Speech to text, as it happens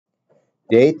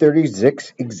Day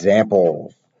 36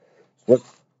 examples.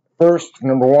 First,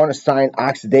 number one, assign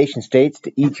oxidation states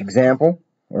to each example,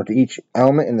 or to each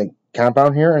element in the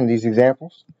compound here in these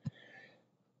examples.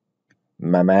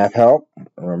 My math help.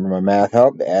 Remember my math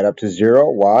help. They add up to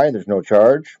 0. Why? There's no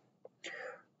charge.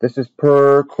 This is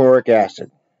perchloric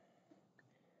acid.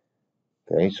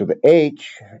 Okay, so the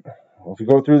H, if you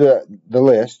go through the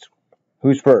list,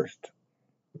 who's first?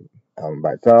 Element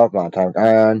by itself, monatomic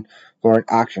ion, fluorine,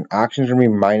 oxygen. Oxygen's going to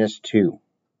be -2.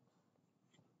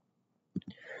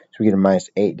 So we get a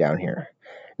 -8 down here.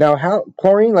 Now,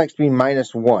 chlorine likes to be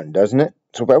 -1, doesn't it?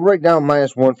 So if I write down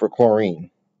 -1 for chlorine,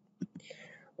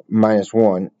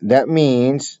 -1, that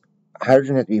means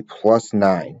hydrogen has to be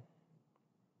 +9.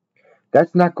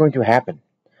 That's not going to happen.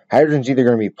 Hydrogen's either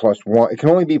going to be +1. It can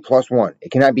only be +1.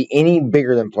 It cannot be any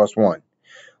bigger than +1.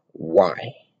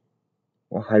 Why?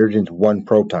 Well, hydrogen's 1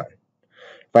 proton.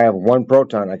 If I have 1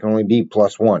 proton, I can only be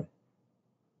 +1.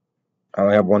 I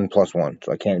only have 1 +1,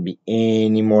 so I can't be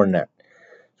any more than that.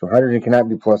 So hydrogen cannot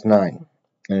be +9.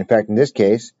 And in fact, in this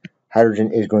case,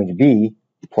 hydrogen is going to be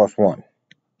 +1.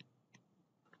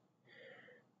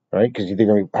 Right? Because either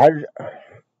going to be hydrogen.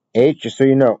 H, just so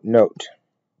you know, note.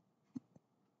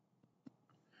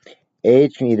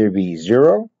 H can either be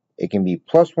 0, it can be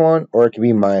 +1, or it can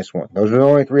be -1. Those are the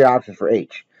only 3 options for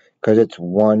H, because it's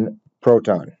 1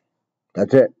 proton.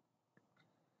 That's it.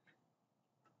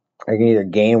 I can either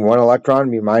gain 1 electron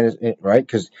and be minus, right?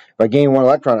 Because if I gain 1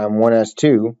 electron, I'm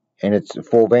 1s2, and it's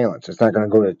full valence. It's not going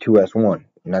to go to 2s1.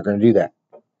 I'm not going to do that.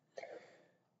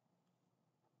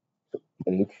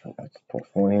 H, that's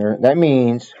 +1 here. That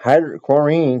means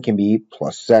chlorine can be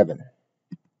 +7.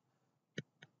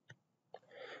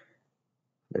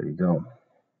 There you go.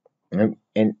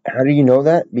 And how do you know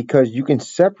that? Because you can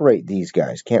separate these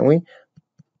guys, can't we?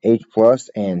 H plus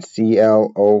and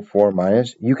ClO4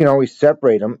 minus. You can always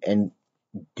separate them and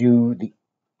do the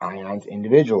ions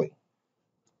individually.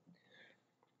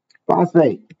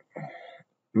 Phosphate.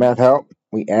 Math help.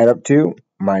 We add up to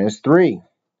 -3.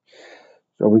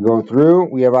 So we go through.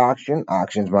 We have oxygen.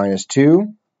 Oxygen's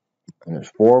 -2. And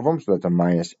there's 4 of them, so that's a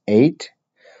 -8.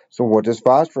 So what does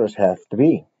phosphorus have to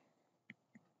be?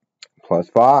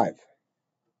 +5.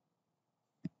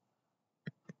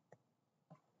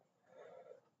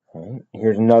 Right.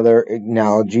 Here's another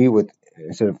analogy with,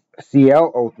 instead of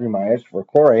ClO3 minus for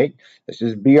chlorate, this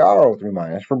is BrO3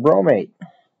 minus for bromate.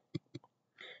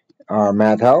 Our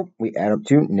math help, we add up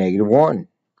to -1.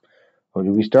 Who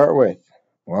do we start with?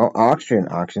 Well, oxygen.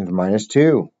 Oxygen's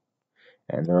 -2.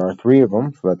 And there are 3 of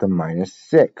them, so that's a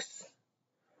 -6.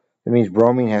 That means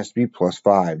bromine has to be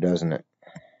 +5, doesn't it?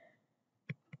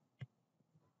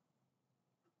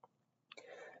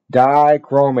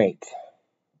 Dichromate.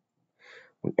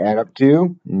 We add up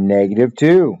to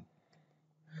 -2.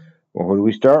 Well, who do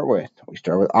we start with? We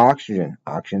start with oxygen.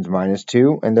 Oxygen's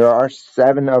 -2, and there are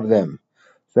 7 of them.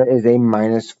 So that is a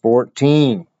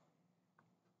 -14.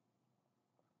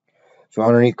 So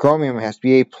underneath chromium, it has to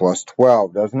be a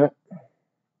 +12, doesn't it?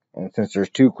 And since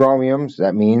there's 2 chromiums,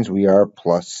 that means we are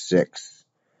 +6.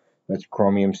 That's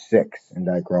chromium 6 in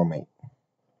dichromate.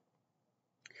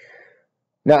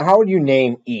 Now, how would you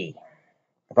name E?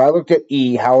 If I looked at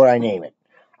E, how would I name it?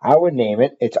 I would name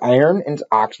it, it's iron and it's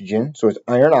oxygen, so it's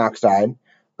iron oxide,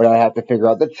 but I have to figure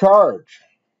out the charge.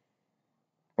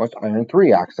 Well, it's iron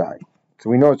 3 oxide. So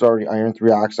we know it's already iron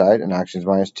 3 oxide, and oxygen's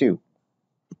 -2.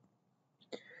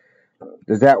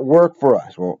 Does that work for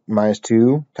us? Well,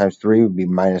 -2 times 3 would be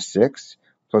 -6,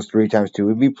 plus 3 times 2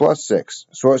 would be +6.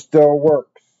 So it still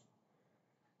works.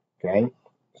 Okay?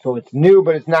 So it's new,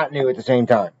 but it's not new at the same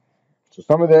time. So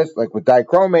some of this, like with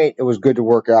dichromate, it was good to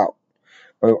work out.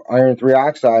 But iron 3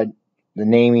 oxide, the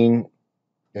naming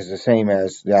is the same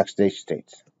as the oxidation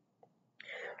states.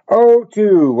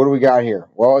 O2, what do we got here?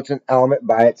 Well, it's an element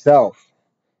by itself.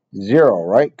 0,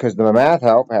 right? Because the math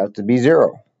help has to be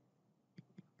 0.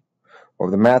 Well,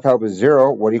 if the math help is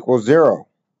 0, what equals 0?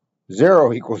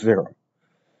 0 equals 0.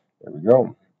 There we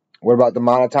go. What about the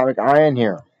monatomic ion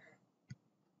here?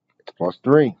 It's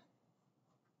 +3.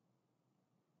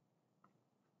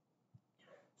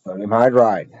 Sodium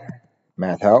hydride.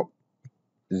 Math help,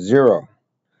 0.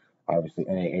 Obviously,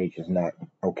 NaH is not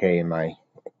okay in my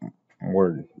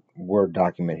Word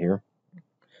document here.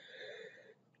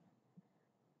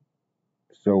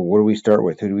 So what do we start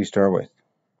with? Who do we start with?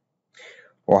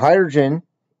 Well, hydrogen,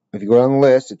 if you go down the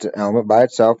list, it's an element by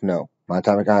itself, no.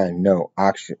 Monatomic ion, no.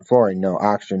 Oxygen, fluorine, no.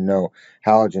 Oxygen, no.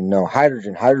 Halogen, no.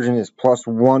 Hydrogen. Hydrogen is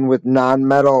 +1 with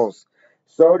nonmetals.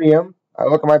 Sodium, I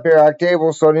look at my periodic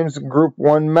table, sodium's a group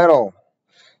 1 metal.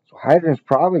 So hydrogen is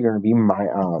probably going to be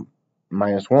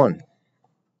 -1,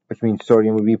 which means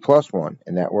sodium would be +1,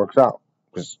 and that works out.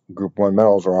 because group 1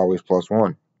 metals are always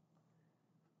 +1.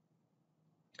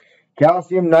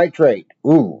 Calcium nitrate.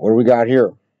 Ooh, what do we got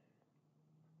here?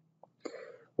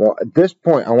 Well, at this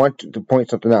point, I want to point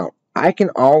something out. I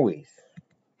can always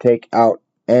take out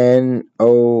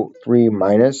NO3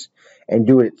 minus and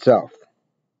do it itself.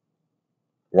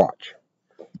 Watch.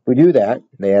 If we do that,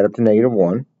 they add up to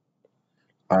 -1.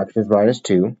 Oxygen's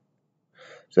 -2.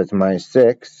 So that's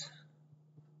 -6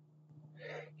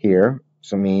 here.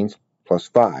 So it means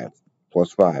 +5.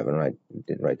 +5. And I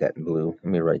didn't write that in blue. Let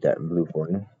me write that in blue for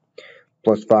you.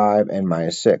 +5 and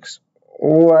 -6.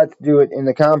 Let's do it in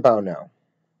the compound now.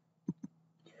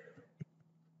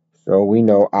 So we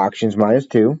know oxygen's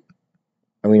 -2,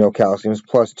 and we know calcium's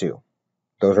 +2.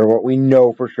 Those are what we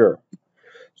know for sure.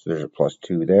 So there's a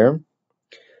 +2 there.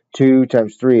 2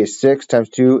 times 3 is 6, times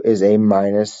 2 is a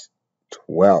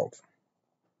 -12.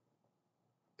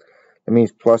 That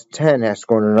means +10 has to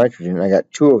go into nitrogen. I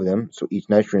got 2 of them, so each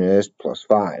nitrogen is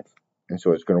 +5. And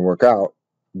so it's going to work out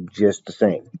just the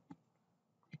same.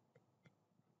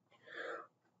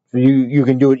 So you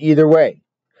can do it either way.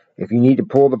 If you need to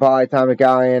pull the polyatomic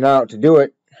ion out to do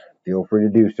it, feel free to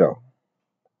do so.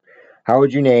 How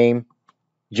would you name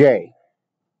J?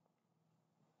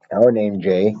 I would name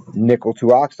J nickel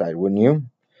 2 oxide, wouldn't you?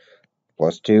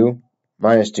 +2,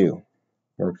 -2.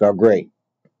 Works out great.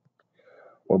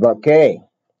 What about K?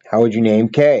 How would you name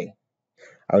K?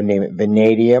 I would name it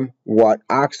vanadium what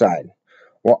oxide?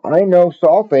 Well, I know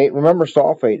sulfate. Remember,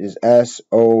 sulfate is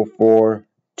SO4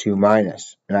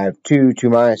 2-, and I have 2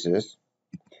 2-.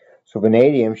 So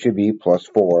vanadium should be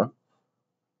 +4,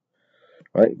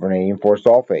 right? Vanadium 4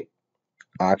 sulfate.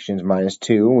 Oxygen's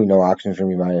 -2. We know oxygen's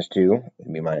going to be -2.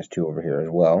 It'll be -2 over here as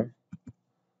well.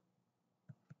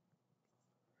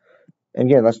 And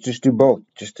again, let's just do both,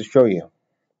 just to show you.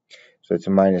 So it's a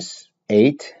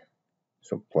 -8,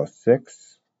 so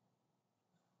 +6.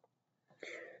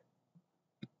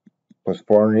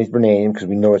 +4 underneath vanadium, because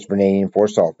we know it's vanadium 4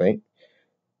 sulfate.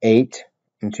 8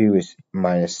 and 2 is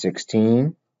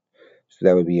 -16. So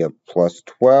that would be a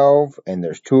 +12, and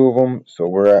there's 2 of them, so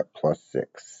we're at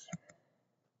 +6.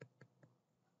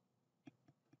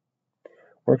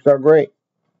 Works out great.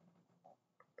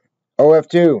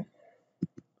 OF2.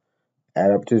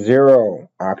 Add up to 0.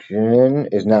 Oxygen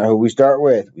is not who we start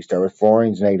with. We start with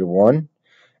fluorine's -1.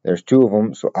 There's 2 of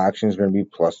them, so oxygen is going to be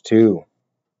 +2.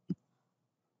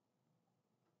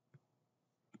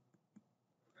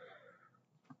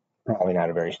 Probably not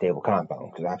a very stable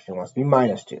compound, because oxygen wants to be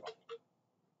 -2.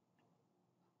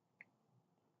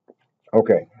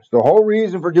 Okay, so the whole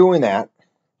reason for doing that,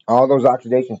 all those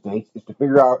oxidation states, is to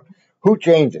figure out who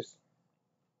changes.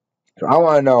 So I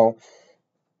want to know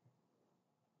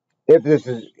if this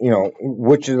is,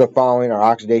 which of the following are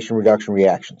oxidation reduction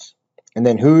reactions. And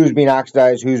then who's being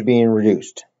oxidized, who's being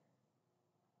reduced.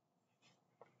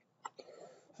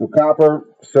 So copper,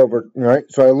 silver, right?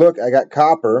 So I got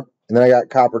copper, and then I got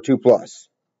copper 2+.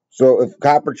 So if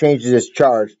copper changes its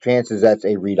charge, chances that's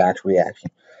a redox reaction.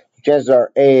 Chances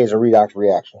are A is a redox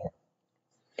reaction.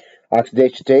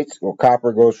 Oxidation states, well,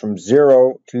 copper goes from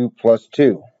 0 to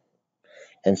 +2.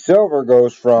 And silver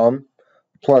goes from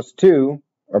 +2,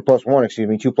 or +1, excuse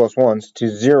me, 2 +1s to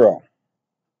 0.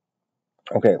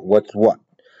 Okay, what's what?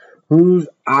 Who's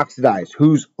oxidized?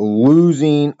 Who's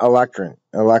losing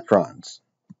electrons?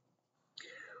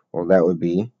 Well, that would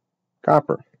be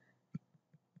copper.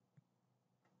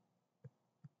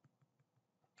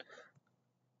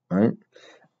 Right?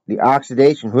 The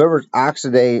oxidation, whoever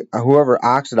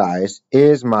oxidized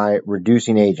is my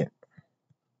reducing agent.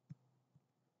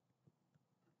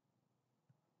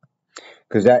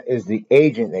 Because that is the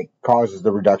agent that causes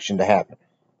the reduction to happen.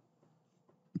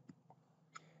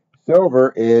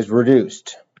 Silver is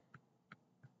reduced.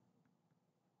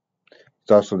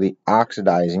 It's also the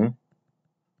oxidizing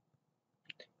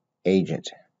agent.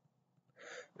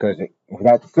 Because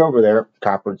without the silver there,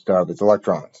 copper would still have its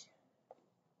electrons.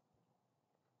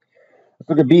 Let's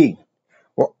look at B.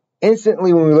 Well,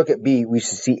 instantly when we look at B, we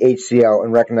see HCl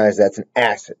and recognize that's an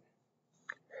acid.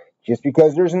 Just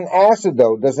because there's an acid,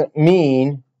 though, doesn't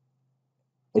mean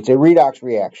it's a redox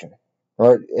reaction.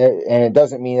 And it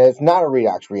doesn't mean that it's not a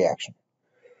redox reaction.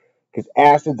 Because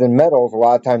acids and metals, a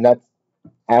lot of times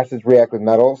acids react with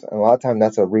metals, and a lot of times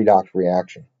that's a redox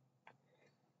reaction.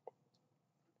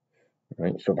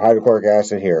 Right? So hydrochloric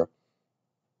acid here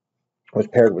was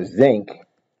paired with zinc,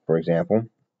 for example,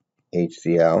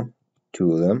 HCl,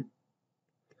 2 of them,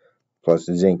 plus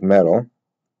the zinc metal.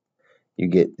 You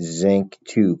get zinc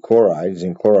 2 chloride,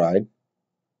 zinc chloride,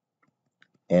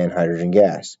 and hydrogen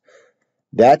gas.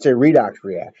 That's a redox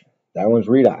reaction. That one's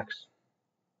redox.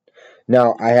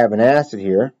 Now, I have an acid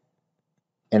here,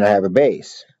 and I have a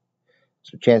base.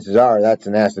 So chances are that's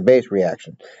an acid-base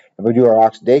reaction. If we do our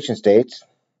oxidation states,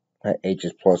 H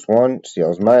is plus 1,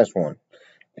 Cl is minus 1.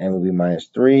 N will be minus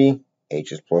 3,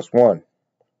 H is plus 1.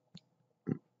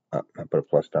 I put a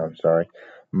plus down, sorry.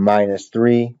 Minus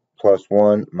 3, plus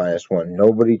 1, minus 1.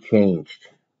 Nobody changed.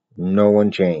 No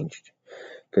one changed.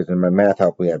 Because in my math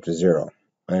help we have to 0.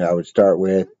 And I would start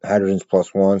with hydrogen's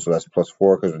plus 1, so that's plus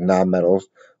 4 because with nonmetals.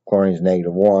 Chlorine's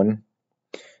negative 1,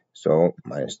 so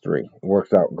minus 3. It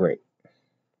works out great.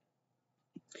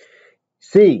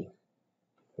 C.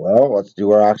 Well, let's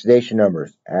do our oxidation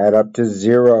numbers. Add up to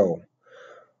 0.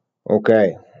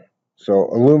 Okay, so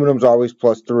aluminum's always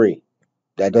plus 3.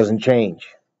 That doesn't change.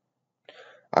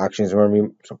 Oxygen's going to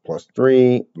be so plus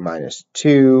 3, minus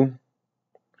 2.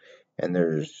 And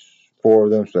there's 4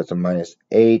 of them, so that's a minus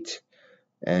 8.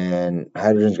 And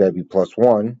hydrogen's got to be plus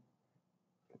 1.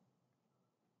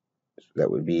 So that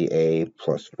would be a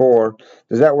plus 4.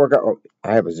 Does that work out? Oh,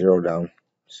 I have a 0 down.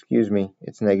 Excuse me.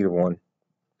 It's negative 1.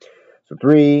 So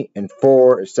 3 and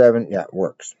 4 is 7. Yeah, it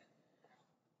works.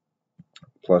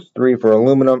 Plus 3 for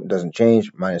aluminum. Doesn't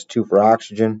change. Minus 2 for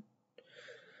oxygen.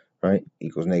 Right?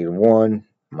 Equals negative 1.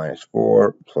 Minus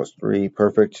 4. Plus 3.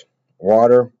 Perfect.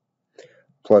 Water.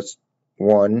 Plus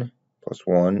 1. Plus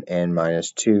 1 and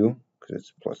minus 2. Because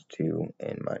it's plus 2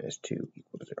 and minus 2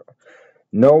 equals 0.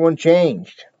 No one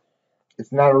changed.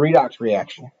 It's not a redox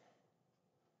reaction.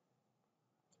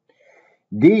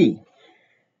 D.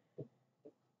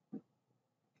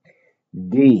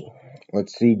 D.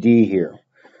 Let's see D here.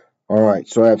 Alright,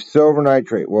 so I have silver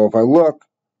nitrate. Well, if I look,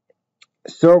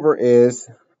 silver is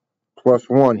plus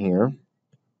 1 here.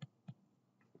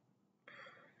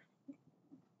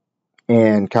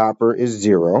 And copper is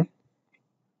 0.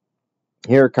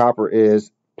 Here, copper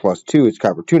is plus 2. It's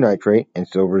copper 2 nitrate, and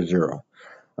silver is 0.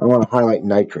 I want to highlight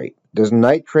nitrate. Does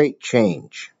nitrate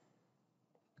change?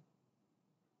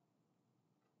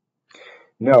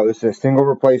 No, this is a single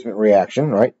replacement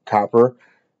reaction, right? Copper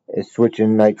is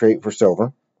switching nitrate for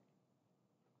silver.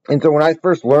 And so when I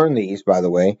first learned these, by the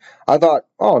way, I thought,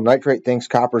 oh, nitrate thinks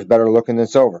copper is better looking than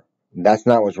silver. That's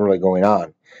not what's really going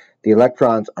on. The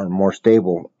electrons are more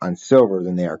stable on silver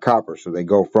than they are copper, so they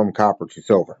go from copper to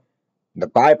silver. The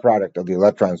byproduct of the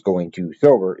electrons going to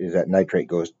silver is that nitrate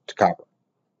goes to copper.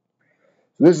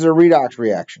 So this is a redox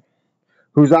reaction.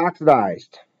 Who's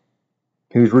oxidized?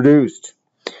 Who's reduced?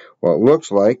 Well, it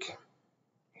looks like,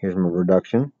 here's my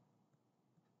reduction.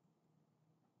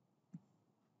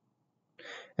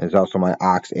 And it's also my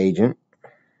ox agent.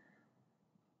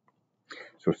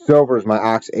 So silver is my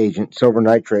ox agent. Silver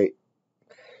nitrate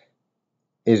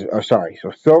is,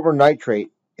 so silver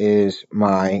nitrate is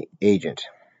my agent.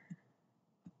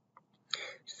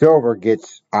 Silver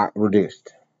gets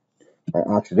reduced. My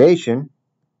oxidation,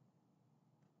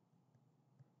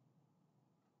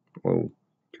 whoa,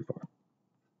 too far.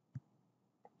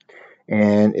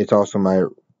 And it's also my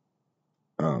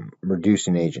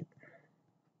reducing agent.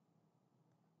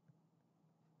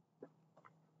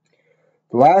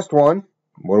 The last one,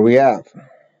 what do we have?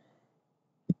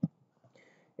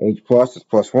 H plus is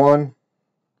plus 1.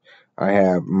 I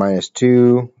have minus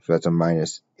 2, so that's a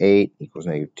minus 8 equals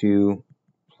negative 2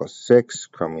 plus 6.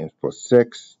 Chromium is plus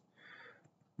 6.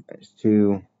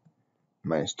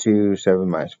 Minus 2, 7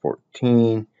 minus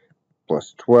 14,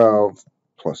 plus 12,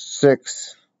 plus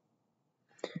 6,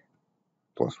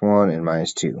 plus 1, and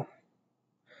minus 2.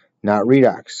 Not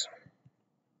redox.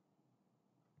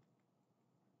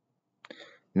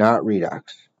 Not redox.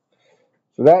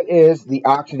 So that is the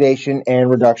oxidation and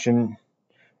reduction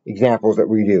examples that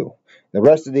we do. The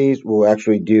rest of these we'll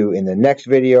actually do in the next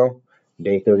video,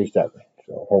 day 37.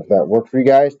 So hope that worked for you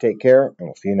guys. Take care, and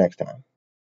we'll see you next time.